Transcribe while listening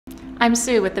I'm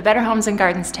Sue with the Better Homes and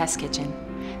Gardens Test Kitchen.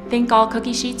 Think all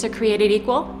cookie sheets are created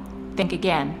equal? Think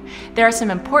again. There are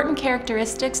some important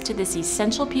characteristics to this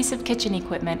essential piece of kitchen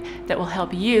equipment that will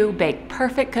help you bake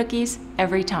perfect cookies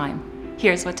every time.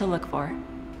 Here's what to look for.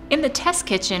 In the test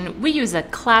kitchen, we use a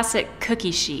classic cookie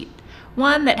sheet,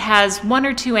 one that has one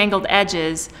or two angled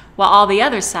edges while all the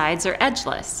other sides are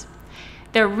edgeless.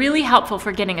 They're really helpful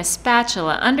for getting a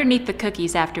spatula underneath the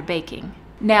cookies after baking.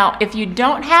 Now, if you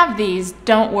don't have these,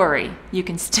 don't worry. You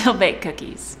can still bake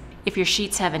cookies. If your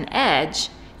sheets have an edge,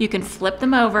 you can flip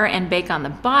them over and bake on the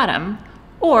bottom,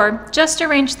 or just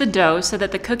arrange the dough so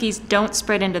that the cookies don't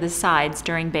spread into the sides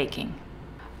during baking.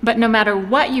 But no matter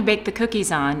what you bake the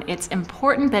cookies on, it's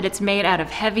important that it's made out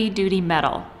of heavy-duty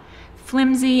metal.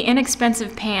 Flimsy,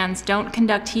 inexpensive pans don't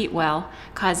conduct heat well,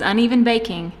 cause uneven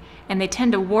baking, and they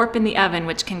tend to warp in the oven,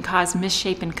 which can cause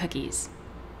misshapen cookies.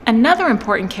 Another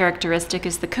important characteristic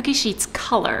is the cookie sheet's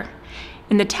color.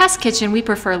 In the test kitchen, we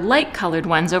prefer light-colored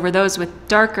ones over those with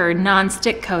darker,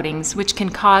 non-stick coatings, which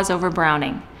can cause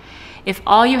overbrowning. If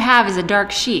all you have is a dark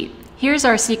sheet, here's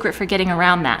our secret for getting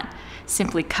around that.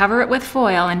 Simply cover it with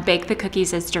foil and bake the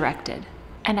cookies as directed.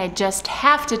 And I just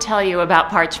have to tell you about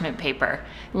parchment paper.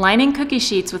 Lining cookie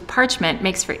sheets with parchment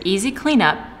makes for easy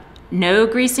cleanup, no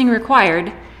greasing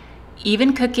required,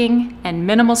 even cooking, and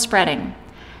minimal spreading.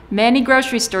 Many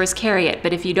grocery stores carry it,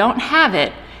 but if you don't have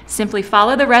it, simply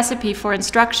follow the recipe for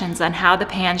instructions on how the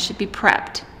pan should be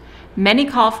prepped. Many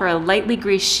call for a lightly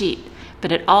greased sheet,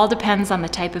 but it all depends on the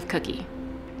type of cookie.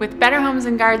 With Better Homes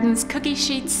and Gardens Cookie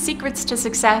Sheets Secrets to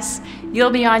Success,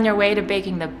 you'll be on your way to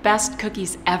baking the best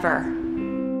cookies ever.